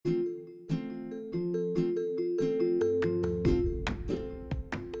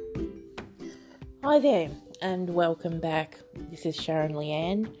Hi there, and welcome back. This is Sharon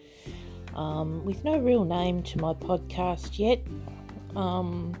Leanne, with no real name to my podcast yet,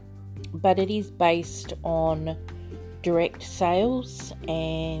 but it is based on direct sales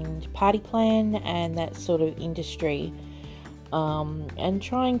and party plan and that sort of industry, and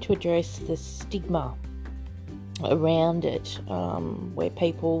trying to address the stigma around it, where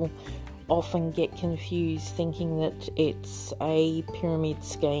people often get confused thinking that it's a pyramid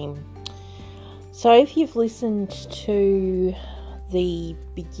scheme. So if you've listened to the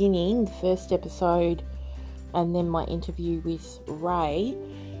beginning, the first episode, and then my interview with Ray,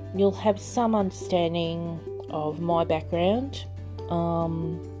 you'll have some understanding of my background.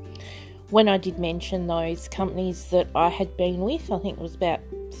 When I did mention those companies that I had been with, I think it was about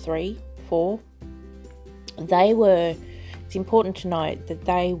 3, 4, it's important to note that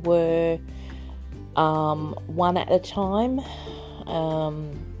they were one at a time.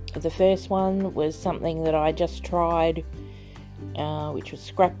 The first one was something that I just tried, which was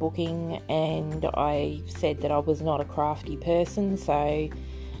scrapbooking, and I said that I was not a crafty person, so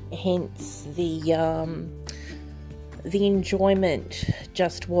hence the enjoyment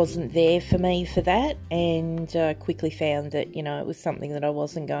just wasn't there for me for that, and quickly found that, it was something that I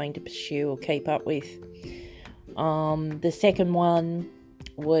wasn't going to pursue or keep up with. The second one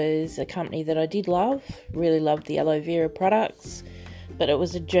was a company that I did love, really loved the aloe vera products, but it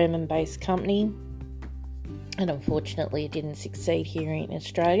was a German-based company, and unfortunately it didn't succeed here in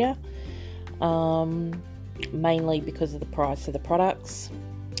Australia, mainly because of the price of the products,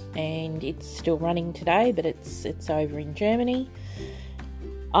 and it's still running today, but it's over in Germany.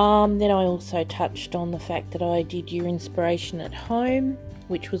 Then I also touched on the fact that I did Your Inspiration at Home,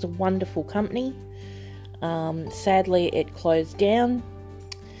 which was a wonderful company. Sadly, it closed down,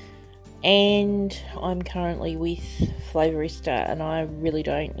 and I'm currently with Flavorista, and I really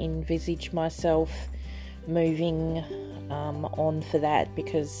don't envisage myself moving on for that,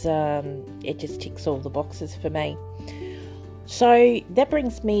 because it just ticks all the boxes for me. So that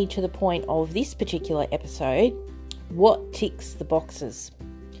brings me to the point of this particular episode: what ticks the boxes?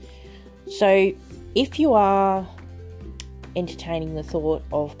 So if you are entertaining the thought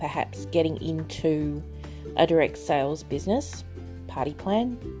of perhaps getting into a direct sales business, party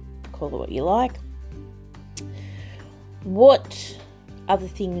plan, call it what you like, what are the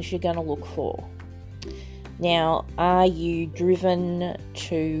things you're going to look for? Now, are you driven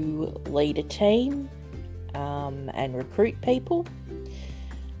to lead a team and recruit people,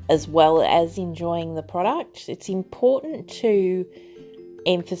 as well as enjoying the product? It's important to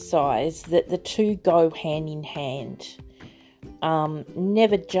emphasize that the two go hand in hand.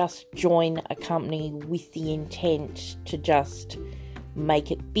 Never just join a company with the intent to just make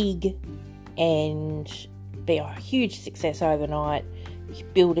it big and be a huge success overnight,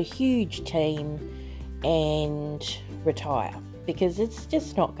 build a huge team and retire, because it's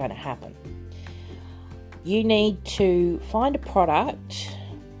just not going to happen. You need to find a product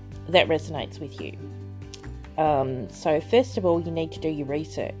that resonates with you. So first of all, you need to do your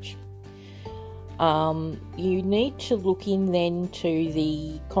research. You need to look in then to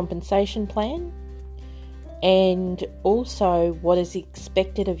the compensation plan, and also what is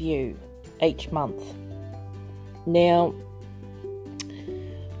expected of you each month. Now,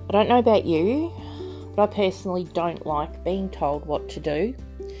 I don't know about you, but I personally don't like being told what to do.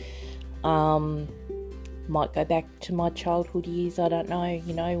 Might go back to my childhood years, I don't know,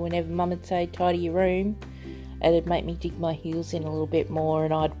 whenever Mum would say tidy your room, it'd make me dig my heels in a little bit more,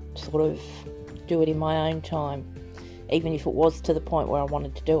 and I'd sort of do it in my own time, even if it was to the point where I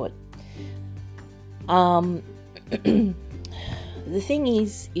wanted to do it. The thing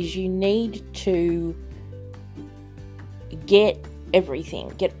is you need to get everything,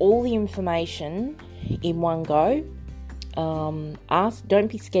 get all the information in one go. Don't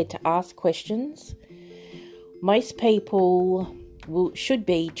be scared to ask questions. Most people should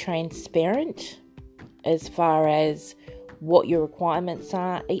be transparent as far as what your requirements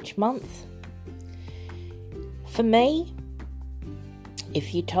are each month. For me,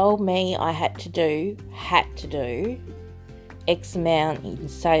 if you told me I had to do X amount in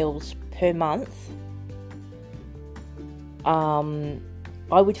sales per month,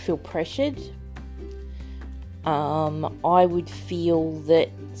 I would feel pressured. I would feel that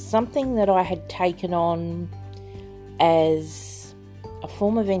something that I had taken on as a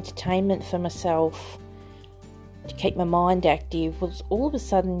form of entertainment for myself, to keep my mind active, was all of a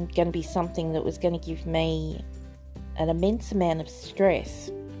sudden going to be something that was going to give me an immense amount of stress.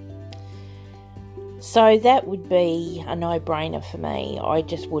 So that would be a no-brainer for me. I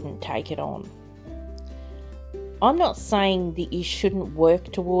just wouldn't take it on. I'm not saying that you shouldn't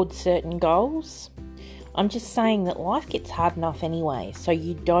work towards certain goals. I'm just saying that life gets hard enough anyway, so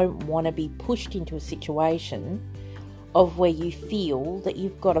you don't want to be pushed into a situation of where you feel that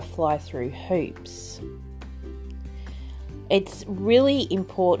you've got to fly through hoops. It's really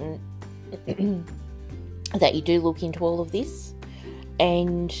important that you do look into all of this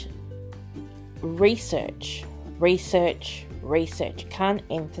and research. Can't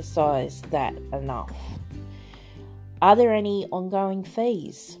emphasize that enough. Are there any ongoing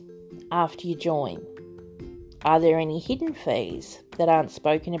fees after you join? Are there any hidden fees that aren't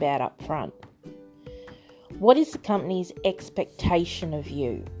spoken about up front? What is the company's expectation of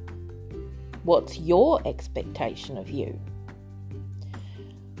you? What's your expectation of you?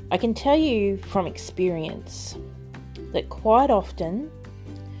 I can tell you from experience that quite often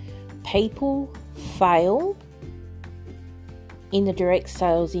people fail in the direct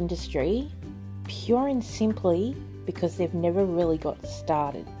sales industry pure and simply because they've never really got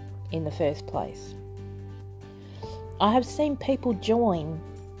started in the first place. I have seen people join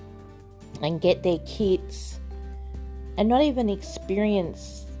and get their kits and not even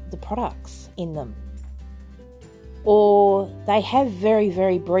experience the products in them. Or they have very,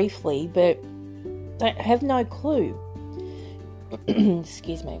 very briefly, but they have no clue.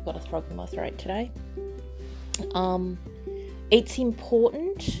 Excuse me, I've got a frog in my throat today. It's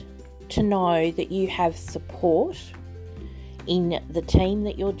important to know that you have support in the team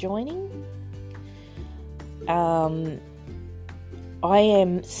that you're joining. I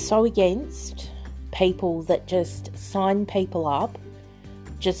am so against people that just sign people up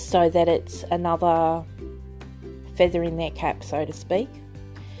just so that it's another feather in their cap, so to speak,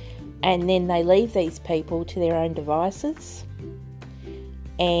 and then they leave these people to their own devices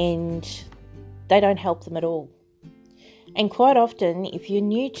and they don't help them at all. And quite often, if you're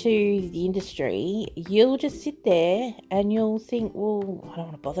new to the industry, you'll just sit there and you'll think, well, I don't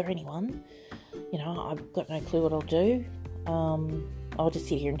want to bother anyone. You know, I've got no clue what I'll do. I'll just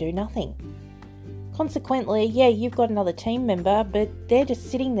sit here and do nothing. Consequently, yeah, you've got another team member, but they're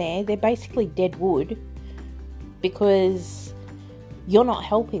just sitting there. They're basically dead wood because you're not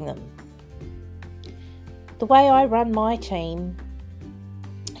helping them. The way I run my team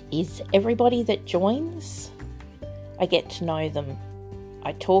is everybody that joins, I get to know them.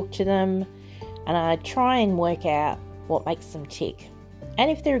 I talk to them and I try and work out what makes them tick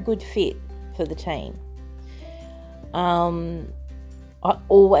and if they're a good fit for the team. I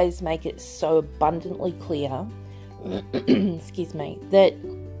always make it so abundantly clear excuse me, that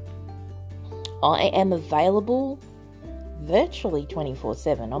I am available virtually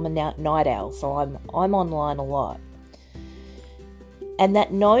 24/7. I'm a night owl, so I'm online a lot. And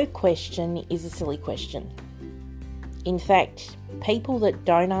that no question is a silly question. In fact, people that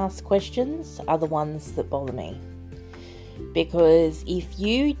don't ask questions are the ones that bother me. Because if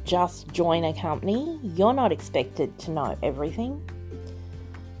you just join a company, you're not expected to know everything.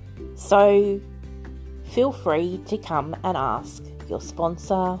 So feel free to come and ask your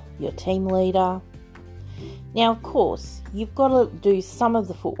sponsor, your team leader. Now, of course, you've got to do some of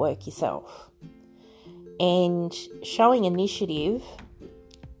the footwork yourself. And showing initiative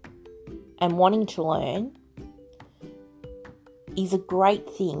and wanting to learn is a great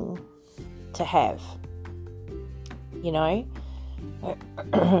thing to have. You know,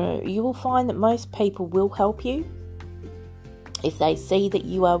 you will find that most people will help you if they see that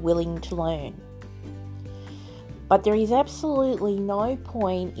you are willing to learn. But there is absolutely no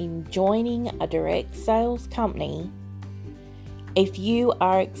point in joining a direct sales company if you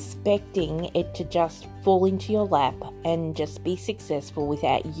are expecting it to just fall into your lap and just be successful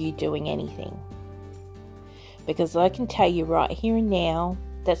without you doing anything. Because I can tell you right here and now,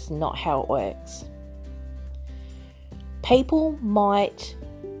 that's not how it works. People might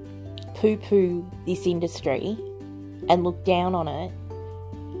poo-poo this industry and look down on it,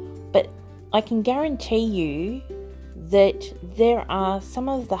 but I can guarantee you that there are some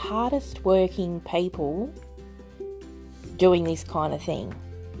of the hardest working people doing this kind of thing.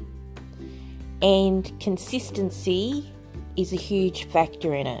 And consistency is a huge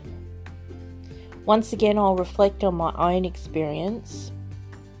factor in it. Once again, I'll reflect on my own experience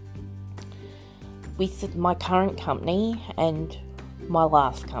with my current company and my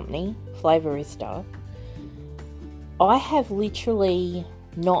last company, Flavorista. I have literally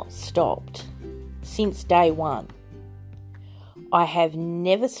not stopped since day one. I have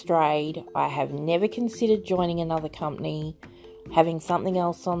never strayed. I have never considered joining another company, having something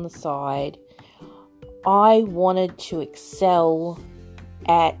else on the side. I wanted to excel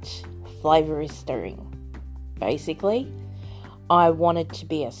at flavoristaing, basically. I wanted to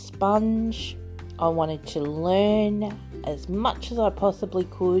be a sponge. I wanted to learn as much as I possibly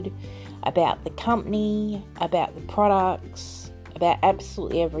could about the company, about the products, about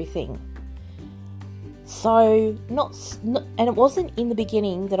absolutely everything. So, and it wasn't in the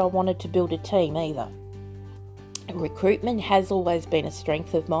beginning that I wanted to build a team either. Recruitment has always been a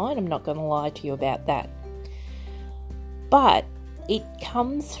strength of mine. I'm not going to lie to you about that. But it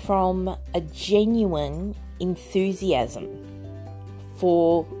comes from a genuine enthusiasm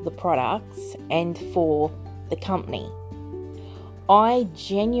for the products and for the company. I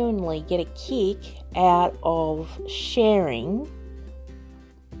genuinely get a kick out of sharing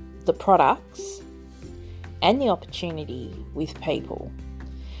the products and the opportunity with people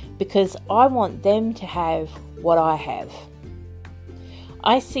because I want them to have what I have.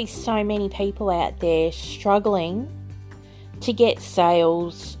 I see so many people out there struggling to get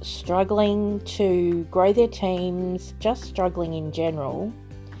sales, struggling to grow their teams, just struggling in general.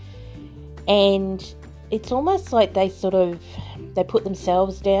 And it's almost like they put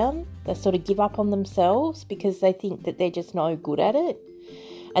themselves down. They sort of give up on themselves because they think that they're just no good at it.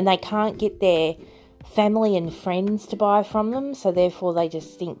 And they can't get their family and friends to buy from them. So therefore they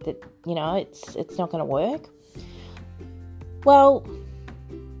just think that, it's not going to work. Well,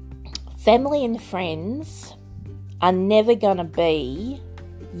 family and friends are never going to be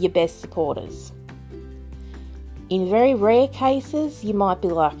your best supporters. In very rare cases, you might be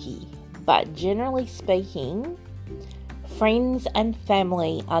lucky, but generally speaking, friends and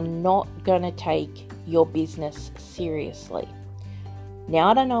family are not going to take your business seriously. Now,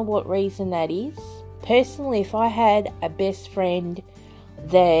 I don't know what reason that is. Personally, if I had a best friend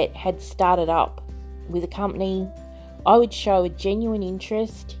that had started up with a company, I would show a genuine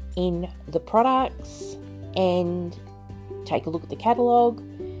interest in the products and take a look at the catalogue,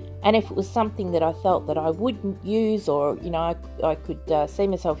 and if it was something that I felt that I wouldn't use or I could see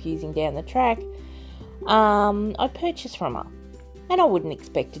myself using down the track, I'd purchase from her. And I wouldn't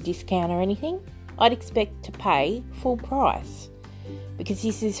expect a discount or anything. I'd expect to pay full price because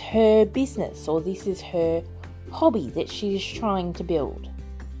this is her business or this is her hobby that she's trying to build.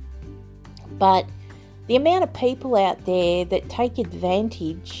 But the amount of people out there that take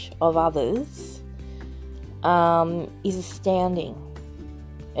advantage of others is astounding.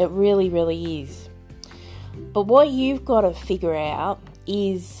 It really, really is. But what you've got to figure out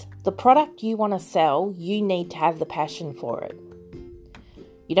is the product you want to sell, you need to have the passion for it.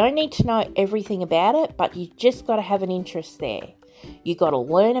 You don't need to know everything about it, but you just got to have an interest there. You got to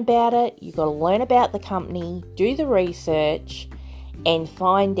learn about it. You got to learn about the company, do the research, and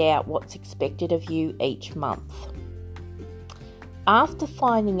find out what's expected of you each month. After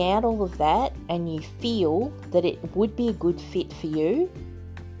finding out all of that and you feel that it would be a good fit for you,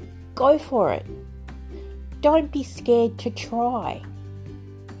 go for it. Don't be scared to try,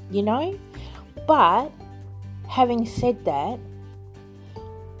 But having said that,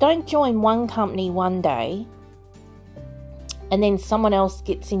 don't join one company one day and then someone else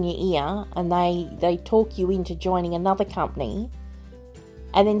gets in your ear and they talk you into joining another company.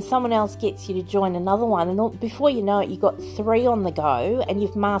 And then someone else gets you to join another one. And before you know it, you've got 3 on the go and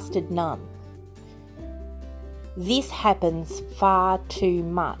you've mastered none. This happens far too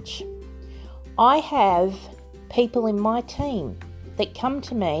much. I have people in my team that come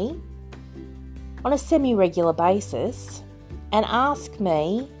to me on a semi-regular basis and ask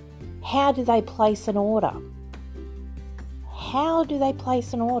me, how do they place an order? How do they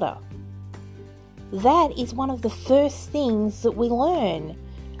place an order? That is one of the first things that we learn.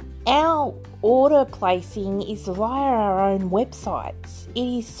 Our order placing is via our own websites.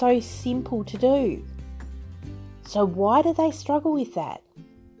 It is so simple to do. So why do they struggle with that?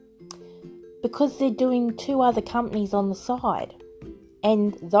 Because they're doing 2 other companies on the side,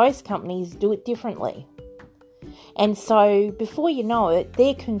 and those companies do it differently. And so before you know it,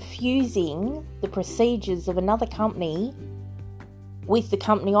 they're confusing the procedures of another company with the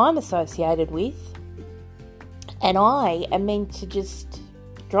company I'm associated with. And I am meant to just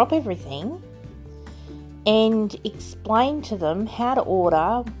drop everything and explain to them how to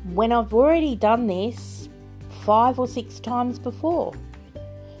order when I've already done this 5 or 6 times before.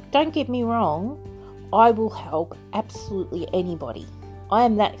 Don't get me wrong, I will help absolutely anybody. I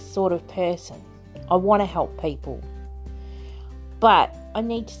am that sort of person. I want to help people. But I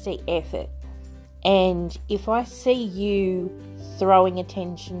need to see effort. And if I see you throwing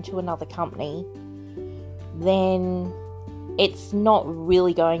attention to another company, then it's not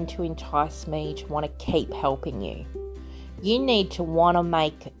really going to entice me to want to keep helping you. You need to want to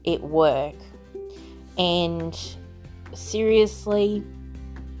make it work. And seriously,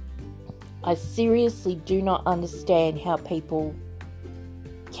 I seriously do not understand how people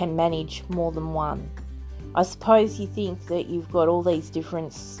can manage more than one. I suppose you think that you've got all these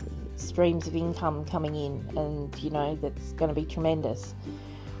different streams of income coming in, and that's going to be tremendous.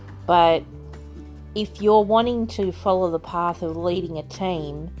 But if you're wanting to follow the path of leading a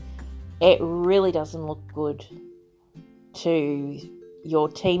team, it really doesn't look good to your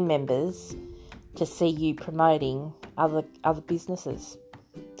team members to see you promoting other businesses.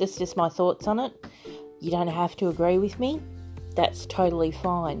 That's just my thoughts on it. You don't have to agree with me. That's totally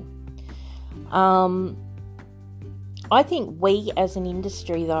fine. I think we as an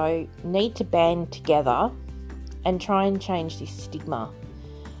industry, though, need to band together and try and change this stigma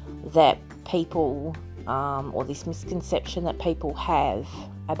that people, or this misconception that people have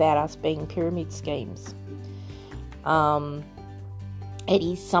about us being pyramid schemes. It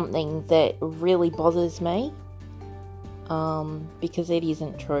is something that really bothers me, because it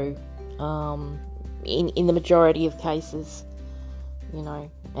isn't true in the majority of cases,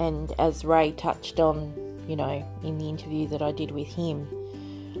 and as Ray touched on, in the interview that I did with him,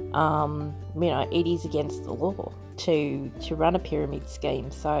 it is against the law to run a pyramid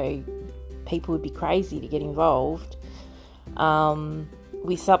scheme, so people would be crazy to get involved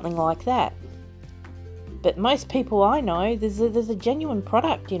with something like that. But most people I know, there's a genuine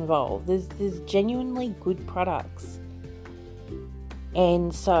product involved. There's genuinely good products.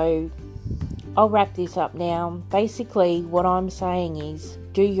 And so I'll wrap this up now. Basically, what I'm saying is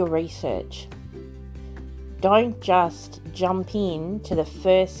do your research. Don't just jump in to the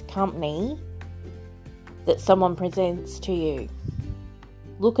first company that someone presents to you.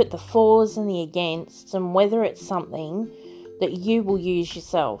 Look at the fors and the againsts and whether it's something that you will use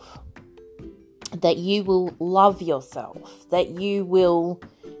yourself, that you will love yourself, that you will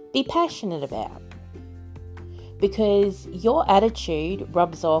be passionate about. Because your attitude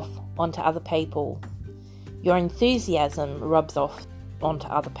rubs off onto other people. Your enthusiasm rubs off onto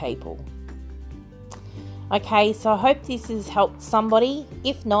other people. Okay, so I hope this has helped somebody.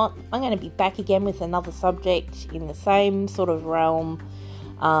 If not, I'm going to be back again with another subject in the same sort of realm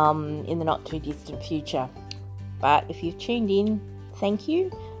in the not too distant future. But if you've tuned in, thank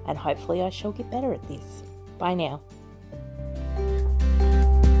you, and hopefully I shall get better at this. Bye now.